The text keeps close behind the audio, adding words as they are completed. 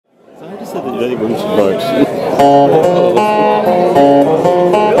said that anyone should vote.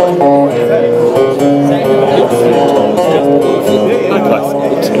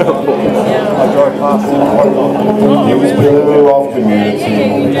 He was pillar of community.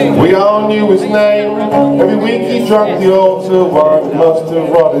 We all knew his name. Every week he drank the altar wine, must have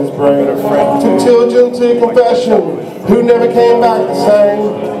rot his brain. Took children to confession, who never came back the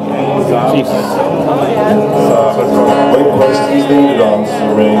same. When questions needed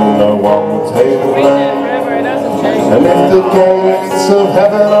answering, no one would take the blame. And if the gates of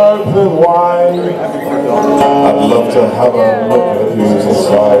heaven open wide, I'd love to have a look at who's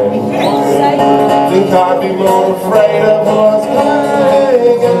inside. Think I'd be more afraid of what's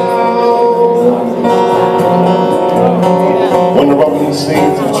hanging out when the rotten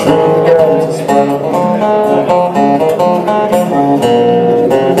seeds of truth began to sprout.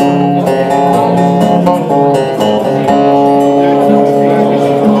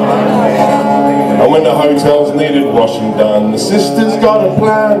 And when the hotels needed washing done, the sisters got a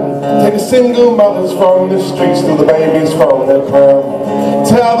plan. Take the single mothers from the streets, steal the babies from their pram.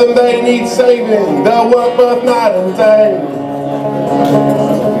 Tell them they need saving, they'll work both night and day.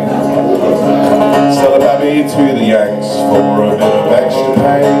 Sell a baby to the Yanks for a bit of extra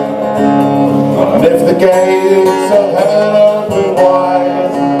pay. And if the gates of heaven open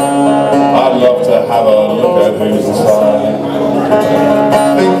wide, I'd love to have a look at who's inside.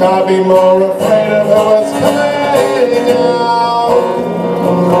 Think I'd be more afraid of what's coming out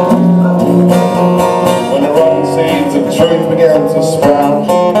when the rotten seeds of truth began to sprout.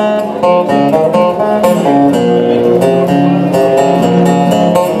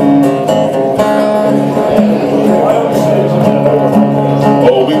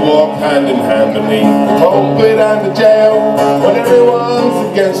 Oh, we walk hand in hand beneath the pulpit and the jail. When everyone's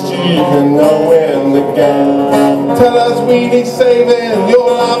against you, you can now win the game. Tell us we need saving,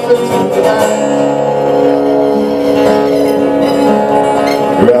 you're laughing to the end.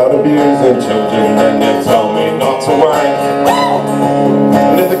 You're out abusing children and you tell me not to wank.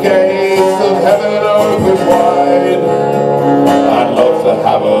 And if the gates of heaven open wide, I'd love to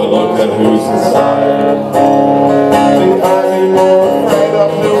have a look at who's inside. I think I'd be more afraid of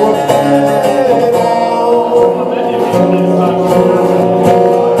who was hanging out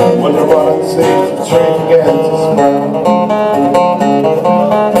when the rotten seeds of truth began to sprout.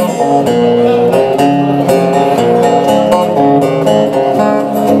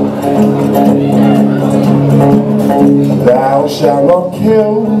 Thou shalt not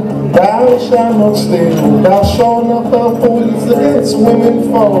kill, thou shalt not steal, thou shalt not bear boys against women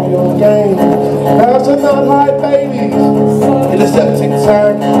for your gain. Thou shalt not hide babies in a septic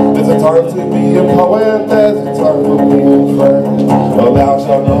tank. There's a time to be a poet, there's a time for being frank. Well, thou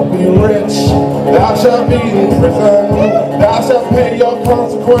shalt not be rich, thou shalt be in prison, thou shalt pay your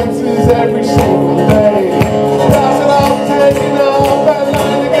consequences every single day. Thou shalt not take it up and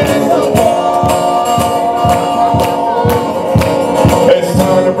line against the wall. It's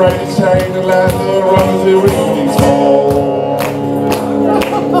time to break the chain and let the runners really fall.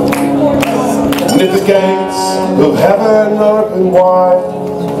 And if the gates of heaven open wide,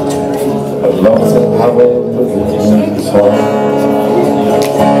 I'd love to have a look at you inside.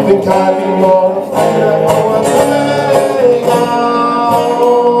 I think I'd be more afraid of